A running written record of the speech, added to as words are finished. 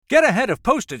Get ahead of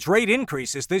postage rate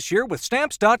increases this year with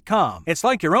Stamps.com. It's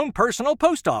like your own personal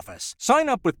post office. Sign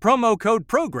up with promo code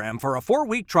PROGRAM for a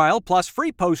 4-week trial plus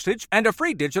free postage and a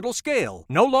free digital scale.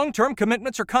 No long-term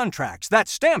commitments or contracts.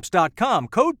 That's Stamps.com,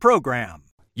 code PROGRAM.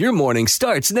 Your morning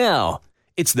starts now.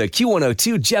 It's the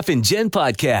Q102 Jeff and Jen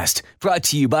podcast, brought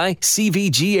to you by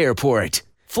CVG Airport.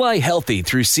 Fly healthy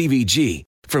through CVG.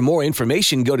 For more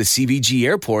information, go to CVG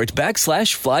Airport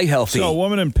 /fly healthy. So a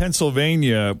woman in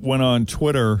Pennsylvania went on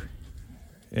Twitter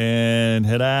and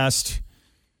had asked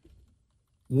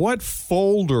what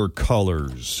folder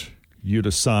colors you'd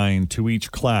assign to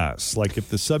each class. Like if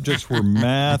the subjects were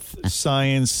math,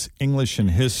 science, English, and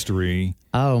history.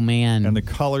 Oh, man. And the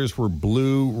colors were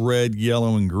blue, red,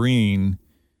 yellow, and green.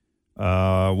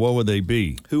 What would they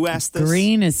be? Who asked this?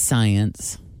 Green is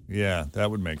science. Yeah, that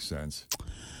would make sense.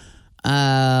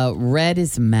 Red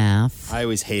is math. I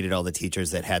always hated all the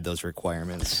teachers that had those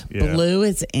requirements. Yeah. Blue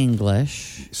is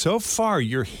English. So far,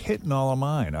 you're hitting all of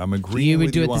mine. I'm agreeing You would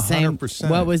with do you it the 100%. same.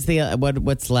 What was the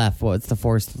what's left? What's the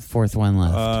fourth one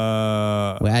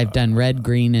left? I've done red,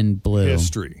 green, and blue.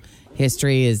 History.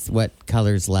 History is what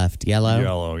colors left? Yellow.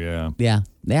 Yellow, yeah. Yeah.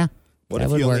 What that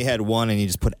if would you work. only had one and you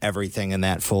just put everything in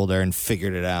that folder and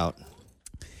figured it out?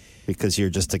 Because you're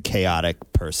just a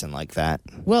chaotic person like that.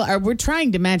 Well, we're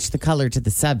trying to match the color to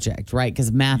the subject, right?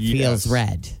 Because math feels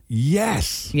red.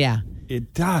 Yes. Yeah.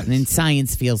 It does. And then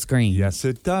science feels green. Yes,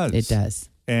 it does. It does.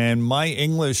 And my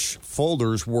English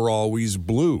folders were always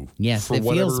blue. Yes, for it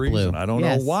whatever feels reason. blue. I don't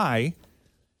know why.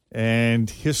 And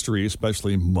history,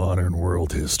 especially modern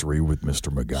world history with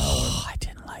Mr. McGowan. Oh, I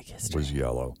didn't like history. Was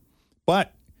yellow.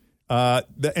 But,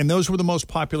 and those were the most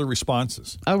popular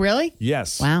responses. Oh, really?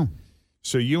 Yes. Wow.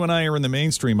 So you and I are in the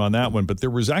mainstream on that one, but there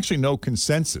was actually no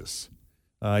consensus.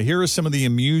 Here are some of the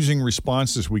amusing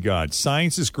responses we got.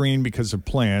 Science is green because of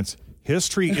plants.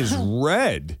 History is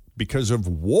red because of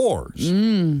wars.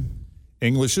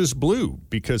 English is blue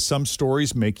because some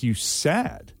stories make you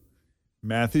sad.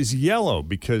 Math is yellow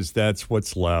because that's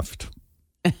what's left.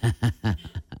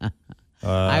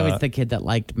 I was the kid that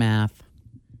liked math.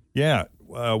 Yeah.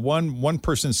 One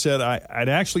person said I'd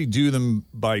actually do them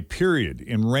by period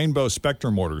in rainbow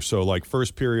spectrum order. So like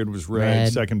first period was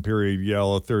red, second period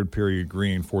yellow, third period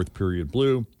green, fourth period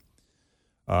blue.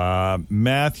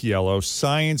 Math yellow,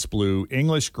 science blue,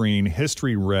 English green,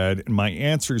 history red, and my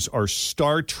answers are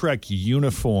Star Trek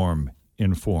uniform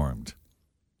informed.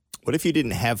 What if you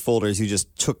didn't have folders? You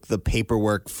just took the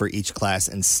paperwork for each class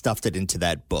and stuffed it into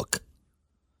that book.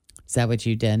 Is that what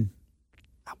you did?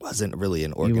 I wasn't really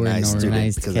an organized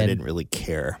student because I didn't really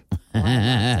care.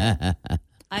 I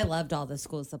loved all the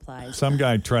school supplies. Some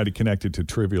guy tried to connect it to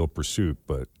Trivial Pursuit,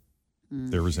 but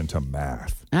there was into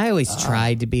math. I always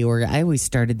tried to be organized. I always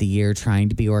started the year trying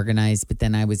to be organized, but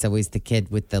then I was always the kid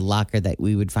with the locker that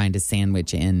we would find a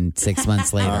sandwich in 6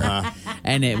 months later.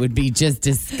 And it would be just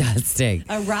disgusting.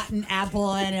 A rotten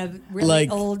apple and a really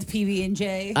old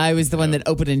PB&J. I was the one that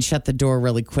opened and shut the door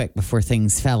really quick before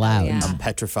things fell out. Yeah. A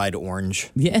petrified orange.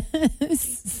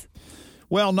 Yes.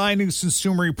 Well, 9 News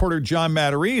consumer reporter John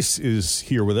Matarese is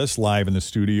here with us live in the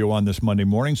studio on this Monday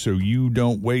morning, so you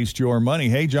don't waste your money.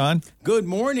 Hey, John. Good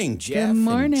morning, Jeff. Good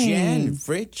morning. And Jen,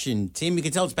 Fritch, and Tim. You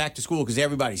can tell it's back to school because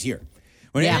everybody's here.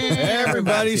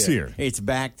 Everybody's here. It's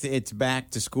back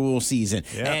to school season.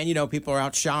 Yep. And, people are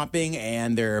out shopping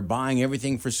and they're buying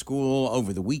everything for school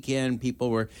over the weekend. People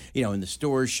were, in the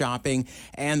stores shopping.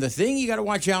 And the thing you got to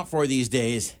watch out for these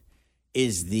days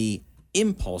is the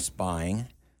impulse buying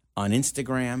on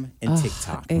Instagram and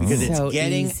TikTok because it's so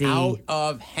getting easy. out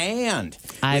of hand.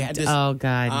 Oh,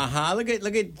 God.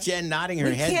 Look at Jen nodding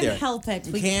her head there. We can't help it.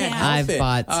 We can't. I've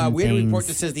bought some We had a report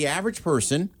things. that says the average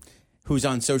person who's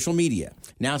on social media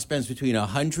now spends between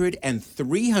 $100 and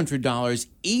 $300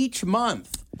 each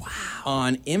month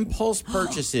on impulse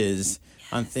purchases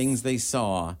on things they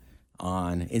saw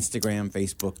on Instagram,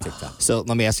 Facebook, TikTok. So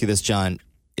let me ask you this, John.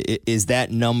 Is that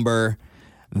number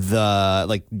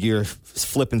you're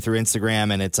flipping through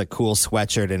Instagram and it's a cool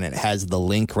sweatshirt and it has the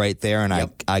link right there and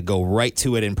I go right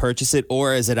to it and purchase it?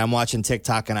 Or is it I'm watching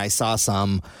TikTok and I saw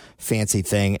some fancy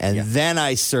thing and then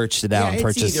I searched it out and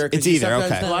purchased it? It's either.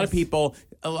 Okay.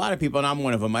 A lot of people, and I'm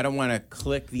one of them, I don't want to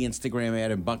click the Instagram ad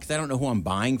and because I don't know who I'm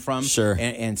buying from. Sure.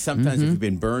 And sometimes if you've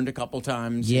been burned a couple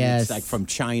times, and Yes. it's like from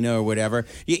China or whatever,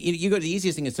 you go, the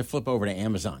easiest thing is to flip over to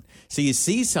Amazon. So you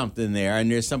see something there and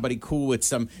there's somebody cool with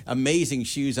some amazing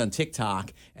shoes on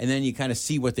TikTok and then you kind of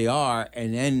see what they are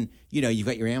and then you've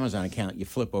got your Amazon account, you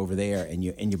flip over there and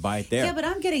you buy it there. Yeah, but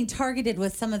I'm getting targeted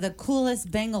with some of the coolest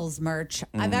Bengals merch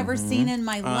I've ever seen in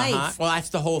my life. Well, that's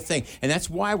the whole thing. And that's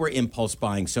why we're impulse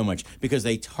buying so much, because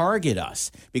they target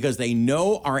us, because they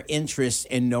know our interests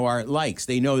and know our likes.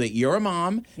 They know that you're a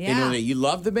mom. Yeah. They know that you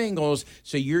love the Bengals,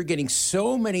 so you're getting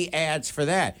so many ads for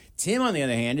that. Tim, on the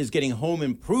other hand, is getting home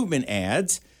improvement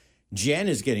ads. Jen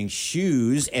is getting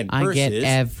shoes and purses. I get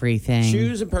everything.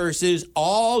 Shoes and purses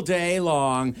all day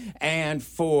long. And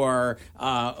for,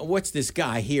 what's this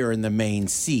guy here in the main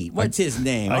seat? What's his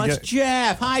name? It's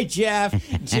Jeff. Hi, Jeff.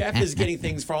 Jeff is getting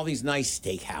things for all these nice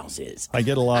steakhouses. I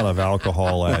get a lot of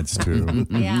alcohol ads, too.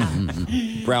 Yeah.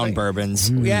 Brown bourbons.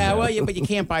 Yeah, well, but you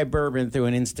can't buy bourbon through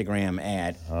an Instagram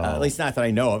ad. At least not that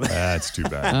I know of. That's too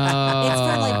bad. It's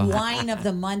for like Wine of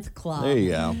the Month Club. There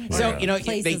you go. So, they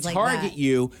Places like target that.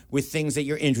 you with things that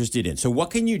you're interested in. So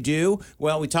what can you do?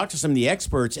 Well, we talked to some of the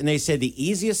experts, and they said the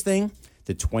easiest thing,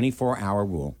 the 24-hour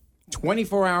rule.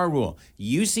 24-hour rule.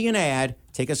 You see an ad,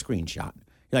 take a screenshot.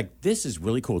 You're like, this is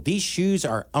really cool. These shoes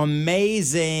are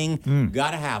amazing.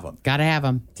 Gotta have them. Gotta have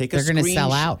them. They're going to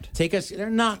sell out. They're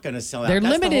not going to sell out. They're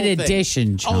That's the limited whole thing.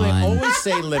 edition, John. Oh, they always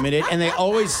say limited, and they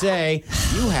always say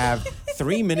you have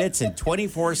 3 minutes and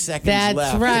 24 seconds That's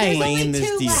left right. to claim There's only this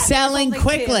two deal. left. Selling Only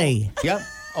quickly. Yep.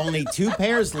 Only 2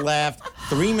 pairs left,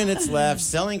 3 minutes left,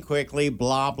 selling quickly,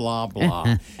 blah, blah,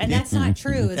 blah. And that's not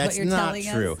true, is That's what you're not telling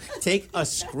true. us. Take a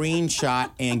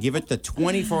screenshot and give it the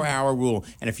 24-hour rule.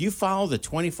 And if you follow the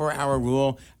 24-hour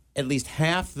rule, at least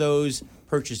half those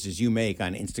purchases you make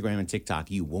on Instagram and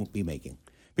TikTok, you won't be making.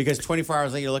 Because 24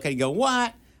 hours later, you look at it and go,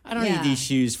 what? I don't need these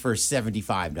shoes for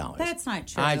 $75. That's not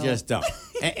true. I just don't.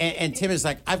 and Tim is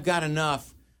like, I've got enough.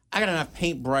 I got enough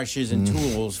paintbrushes and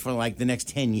tools for like the next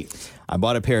 10 years. I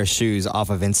bought a pair of shoes off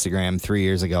of Instagram 3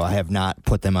 years ago. I have not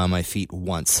put them on my feet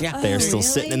once. Yeah. They're Oh, still really?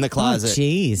 sitting in the Oh, closet.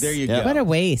 jeez. There you go. What a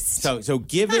waste. So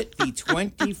give it the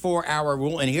 24-hour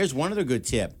rule. And here's one other good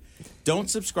tip. Don't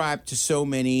subscribe to so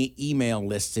many email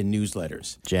lists and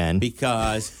newsletters. Jen.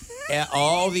 Because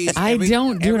all these... I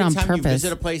don't do it on Every time you purpose.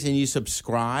 visit a place and you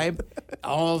subscribe,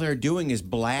 all they're doing is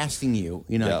blasting you,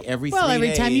 Yep. every 3 Well, every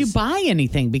days. time you buy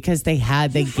anything, because they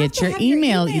have get to your have your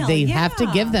email. email, They have to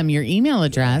yeah. give them your email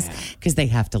address because they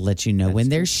have to let you know when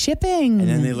they're shipping. And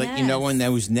then they let you know Yes. when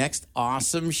those next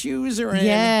awesome shoes are in.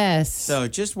 Yes. So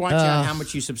just watch out how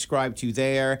much you subscribe to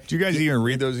there. Do you guys even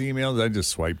read those emails? I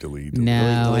just swipe delete.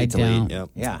 No, I don't. Yep.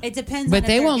 Yeah. It depends on But if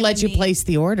they they're won't let you giving me- place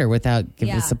the order without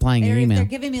supplying your They're email.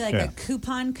 giving me like Yeah. a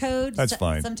coupon code. That's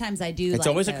fine. Sometimes I do. It's like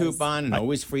always a those. coupon and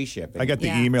always free shipping. I got the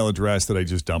Yeah. email address that I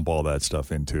just dump all that stuff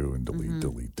into and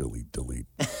delete.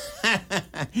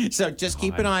 So just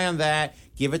keep an eye on that.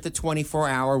 Give it the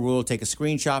 24-hour rule. Take a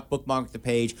screenshot, bookmark the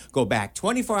page, go back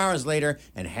 24 hours later,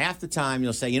 and half the time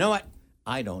you'll say, you know what?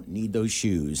 I don't need those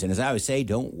shoes. And as I always say,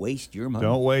 don't waste your money.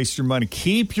 Don't waste your money.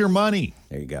 Keep your money.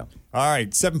 There you go. All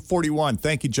right, 741.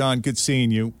 Thank you, John. Good seeing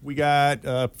you. We got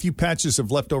a few patches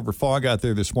of leftover fog out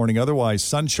there this morning. Otherwise,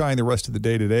 sunshine the rest of the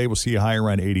day today. We'll see you high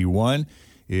around 81.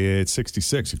 It's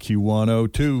 66 at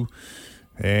Q102.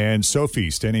 And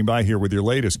Sophie standing by here with your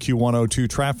latest Q102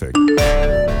 traffic.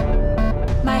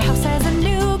 My house has a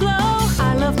new glow.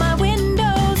 I love my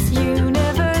windows.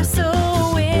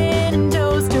 Universal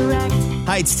Windows Direct.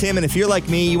 Hi, it's Tim, and if you're like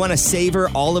me, you want to savor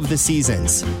all of the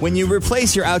seasons. When you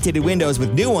replace your outdated windows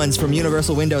with new ones from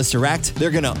Universal Windows Direct, they're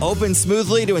going to open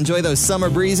smoothly to enjoy those summer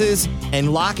breezes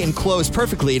and lock and close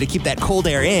perfectly to keep that cold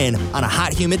air in on a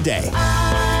hot, humid day.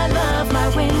 I love my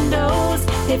windows.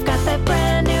 They've got that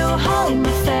brand new home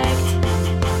effect.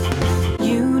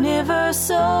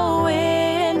 Universal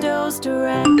Windows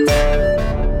Direct.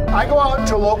 I go out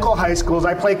to local high schools.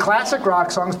 I play classic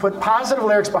rock songs, put positive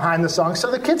lyrics behind the songs, so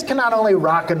the kids can not only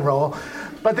rock and roll,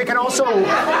 but they can also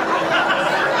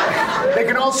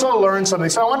learn something.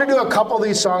 So I want to do a couple of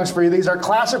these songs for you. These are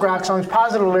classic rock songs,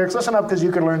 positive lyrics. Listen up, because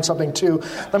you can learn something too.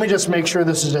 Let me just make sure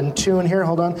this is in tune here.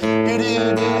 Hold on.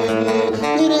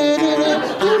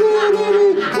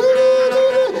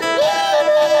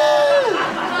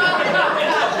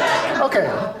 Okay,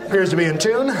 appears to be in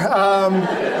tune.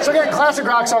 So again, classic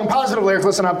rock song, positive lyrics.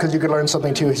 Listen up, because you could learn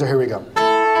something too. So here we go.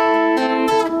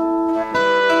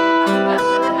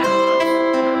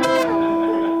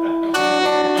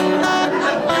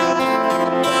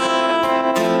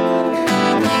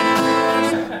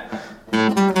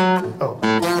 Oh.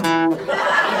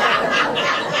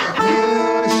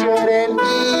 You shouldn't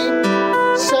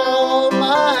eat so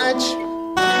much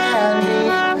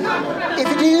candy. If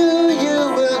you do, you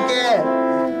will get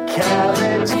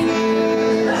cavities.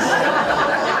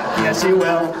 Yes, you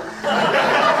will.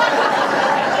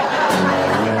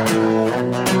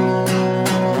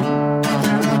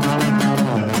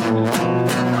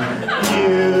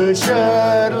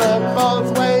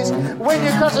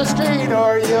 across the street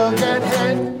or you'll get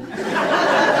hit.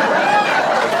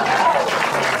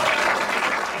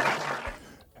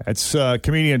 That's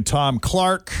comedian Tom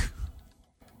Clark.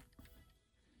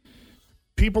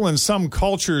 People in some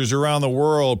cultures around the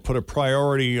world put a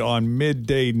priority on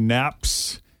midday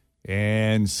naps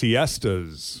and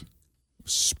siestas,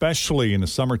 especially in the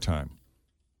summertime.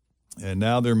 And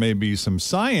now there may be some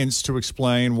science to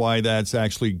explain why that's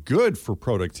actually good for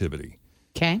productivity.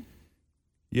 Okay.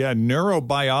 Yeah,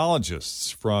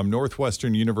 neurobiologists from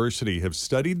Northwestern University have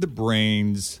studied the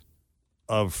brains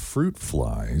of fruit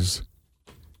flies,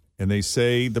 and they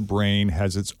say the brain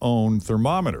has its own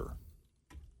thermometer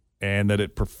and that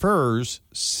it prefers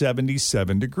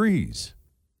 77 degrees.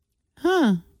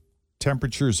 Huh.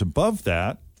 Temperatures above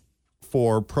that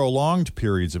for prolonged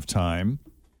periods of time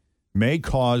may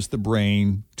cause the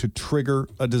brain to trigger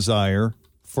a desire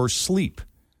for sleep.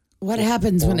 What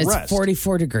happens when it's rest.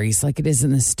 44 degrees like it is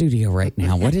in the studio right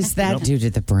now? What does that do to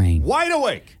the brain? Wide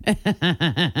awake.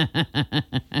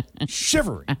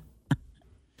 Shivering.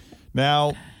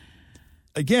 Now,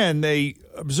 again, they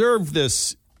observed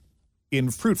this in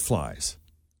fruit flies.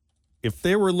 If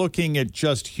they were looking at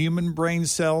just human brain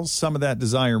cells, some of that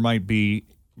desire might be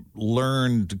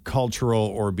learned cultural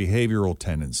or behavioral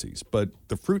tendencies. But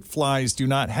the fruit flies do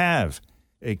not have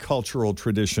a cultural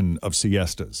tradition of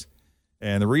siestas.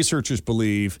 And the researchers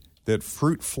believe that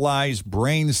fruit flies'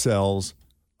 brain cells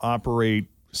operate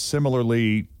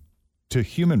similarly to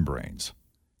human brains.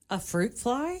 A fruit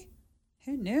fly?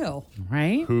 Who knew?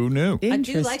 Right? Who knew? I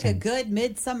do like a Interesting. good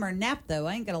midsummer nap, though.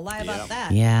 I ain't going to lie about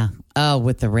that. Yeah. Oh,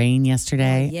 with the rain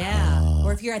yesterday? Yeah.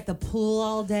 Or if you're at the pool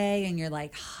all day and you're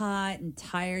like hot and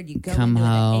tired, you go Come into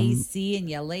home. an AC and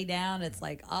you lay down. It's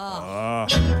like, oh.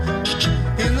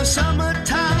 In the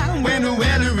summertime, when the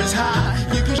weather is high,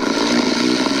 you can.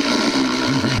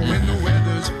 When the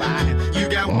weather's fine, you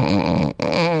got.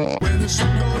 When the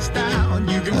sun goes down,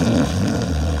 you can.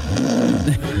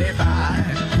 Live high.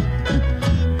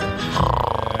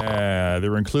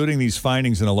 They're including these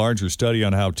findings in a larger study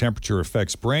on how temperature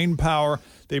affects brain power.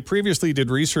 They previously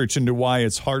did research into why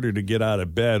it's harder to get out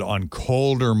of bed on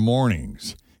colder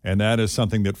mornings, and that is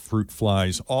something that fruit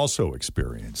flies also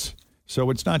experience.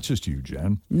 So it's not just you,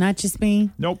 Jen. Not just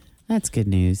me? Nope. That's good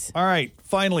news. All right,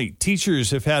 finally, teachers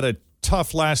have had a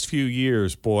tough last few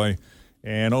years, boy,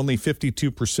 and only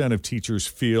 52% of teachers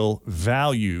feel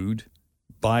valued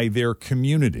by their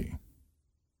community.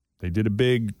 They did a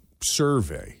big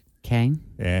survey. Okay.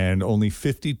 And only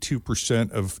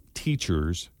 52% of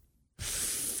teachers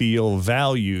feel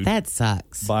valued That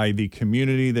sucks. by the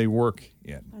community they work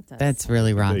in, That's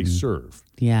really rotten. they serve.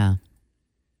 Yeah.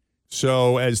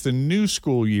 So as the new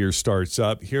school year starts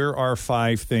up, here are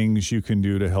 5 things you can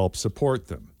do to help support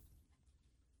them.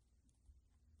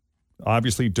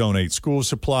 Obviously, donate school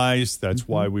supplies. That's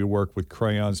why we work with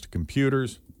Crayons to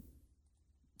Computers.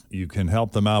 You can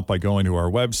help them out by going to our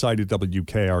website at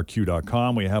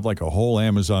WKRQ.com. We have like a whole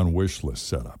Amazon wish list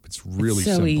set up. It's really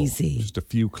so simple. easy. Just a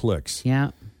few clicks.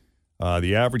 Yeah.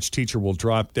 The average teacher will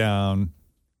drop down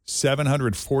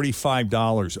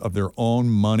 $745 of their own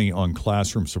money on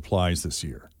classroom supplies this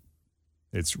year.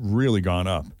 It's really gone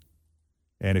up.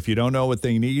 And if you don't know what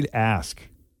they need, ask.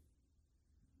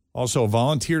 Also,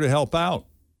 volunteer to help out.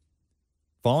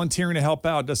 Volunteering to help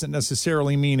out doesn't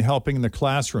necessarily mean helping in the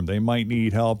classroom. They might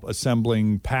need help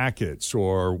assembling packets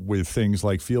or with things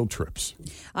like field trips.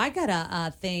 I got a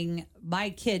thing.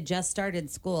 My kid just started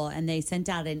school, and they sent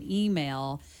out an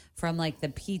email from like the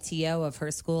PTO of her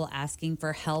school asking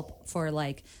for help for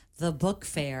like the book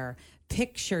fair,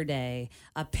 picture day,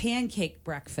 a pancake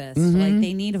breakfast. Like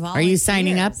they need volunteers. Are you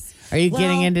signing up? Are you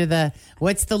getting into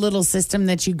what's the little system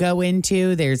that you go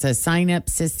into? There's a sign up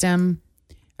system.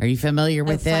 Are you familiar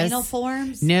with this? Final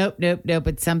forms? Nope.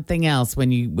 It's something else.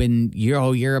 When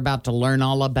you're about to learn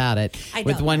all about it. I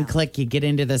With don't one know. click, you get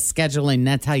into the scheduling.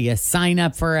 That's how you sign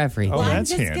up for everything. Oh, Well, I'm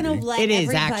that's just handy. going to let It is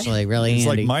everybody- actually really It's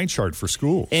handy. like my chart for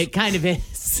schools. It kind of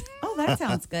is. Oh, that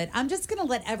sounds good. I'm just going to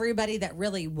let everybody that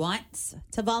really wants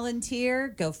to volunteer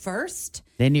go first.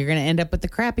 Then you're going to end up with the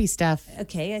crappy stuff.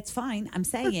 Okay, it's fine. I'm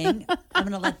saying I'm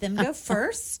going to let them go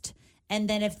first. And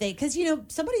then if they, because,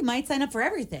 somebody might sign up for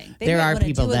everything. They There might are wanna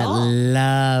people do it that all.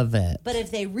 love it. But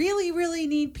if they really, really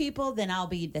need people, then I'll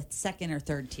be the second or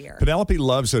third tier. Penelope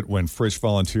loves it when Frisch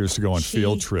volunteers to go on She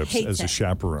field trips hates as a it.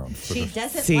 chaperone. for She the-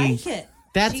 doesn't See, like it.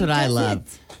 That's She what I doesn't.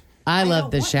 love. I love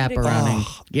don't the want you to go. chaperoning.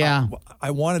 Yeah.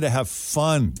 I wanted to have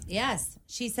fun. Yes.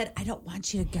 She said, I don't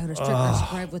want you to go to Strippers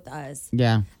Grove with us.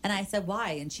 Yeah. And I said,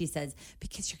 why? And she says,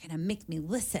 because you're going to make me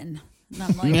listen. And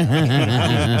I'm like,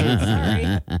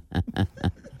 okay, sorry.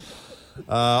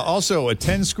 Also,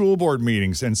 attend school board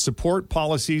meetings and support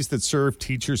policies that serve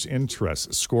teachers'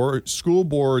 interests. School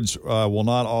boards will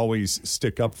not always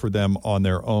stick up for them on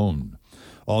their own.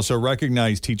 Also,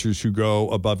 recognize teachers who go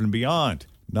above and beyond.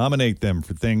 Nominate them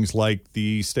for things like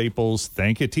the Staples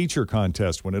Thank a Teacher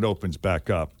contest when it opens back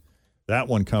up. That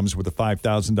one comes with a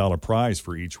 $5,000 prize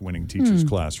for each winning teacher's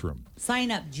classroom. Sign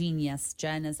up genius,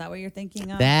 Jen. Is that what you're thinking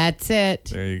of? That's it.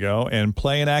 There you go. And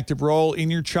play an active role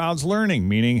in your child's learning,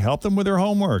 meaning help them with their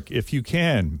homework if you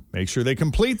can. Make sure they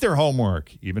complete their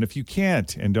homework, even if you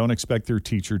can't, and don't expect their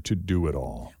teacher to do it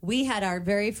all. We had our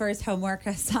very first homework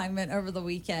assignment over the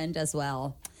weekend as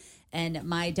well. And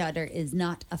my daughter is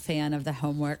not a fan of the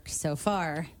homework so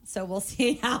far. So we'll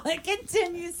see how it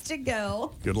continues to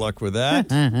go. Good luck with that.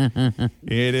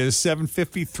 It is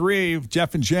 7:53.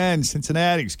 Jeff and Jen,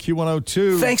 Cincinnati's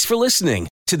Q102. Thanks for listening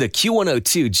to the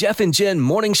Q102 Jeff and Jen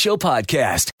Morning Show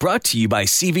podcast, brought to you by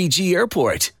CVG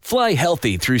Airport. Fly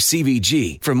healthy through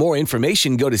CVG. For more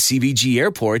information, go to CVG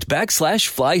Airport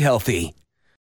 /fly healthy.